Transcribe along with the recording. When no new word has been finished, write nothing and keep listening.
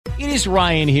It is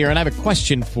Ryan here, and I have a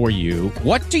question for you.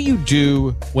 What do you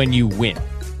do when you win?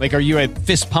 Like, are you a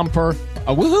fist pumper,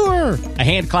 a woohooer, a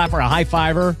hand clapper, a high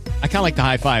fiver? I kind of like the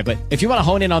high five, but if you want to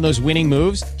hone in on those winning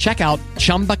moves, check out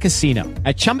Chumba Casino.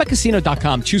 At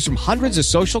ChumbaCasino.com, choose from hundreds of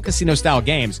social casino-style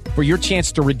games for your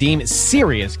chance to redeem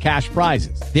serious cash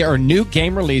prizes. There are new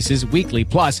game releases weekly,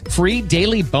 plus free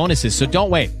daily bonuses. So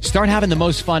don't wait. Start having the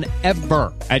most fun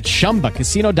ever at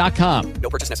ChumbaCasino.com. No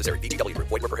purchase necessary. VGW. Void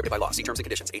where prohibited by law. See terms and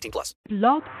conditions. 18 plus.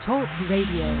 Blog Talk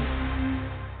Radio.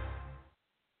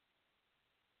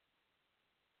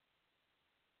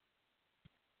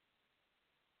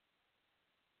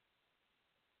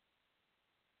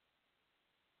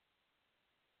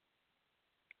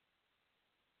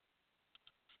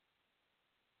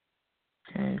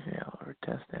 Okay, failure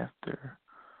test after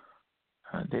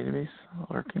database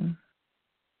working.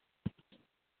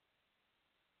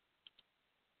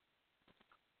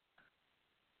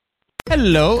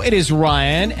 Hello, it is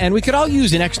Ryan, and we could all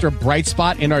use an extra bright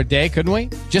spot in our day, couldn't we?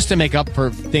 Just to make up for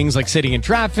things like sitting in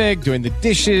traffic, doing the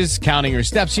dishes, counting your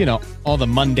steps, you know, all the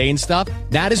mundane stuff.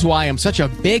 That is why I'm such a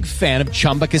big fan of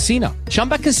Chumba Casino.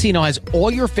 Chumba Casino has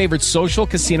all your favorite social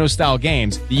casino-style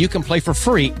games that you can play for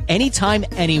free anytime,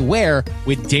 anywhere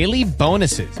with daily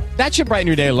bonuses. That should brighten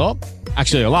your day a little.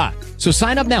 Actually, a lot. So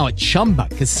sign up now at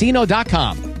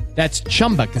ChumbaCasino.com. That's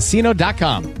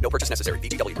ChumbaCasino.com. No purchase necessary.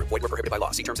 VGW. Void where prohibited by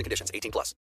law. See terms and conditions. 18 plus.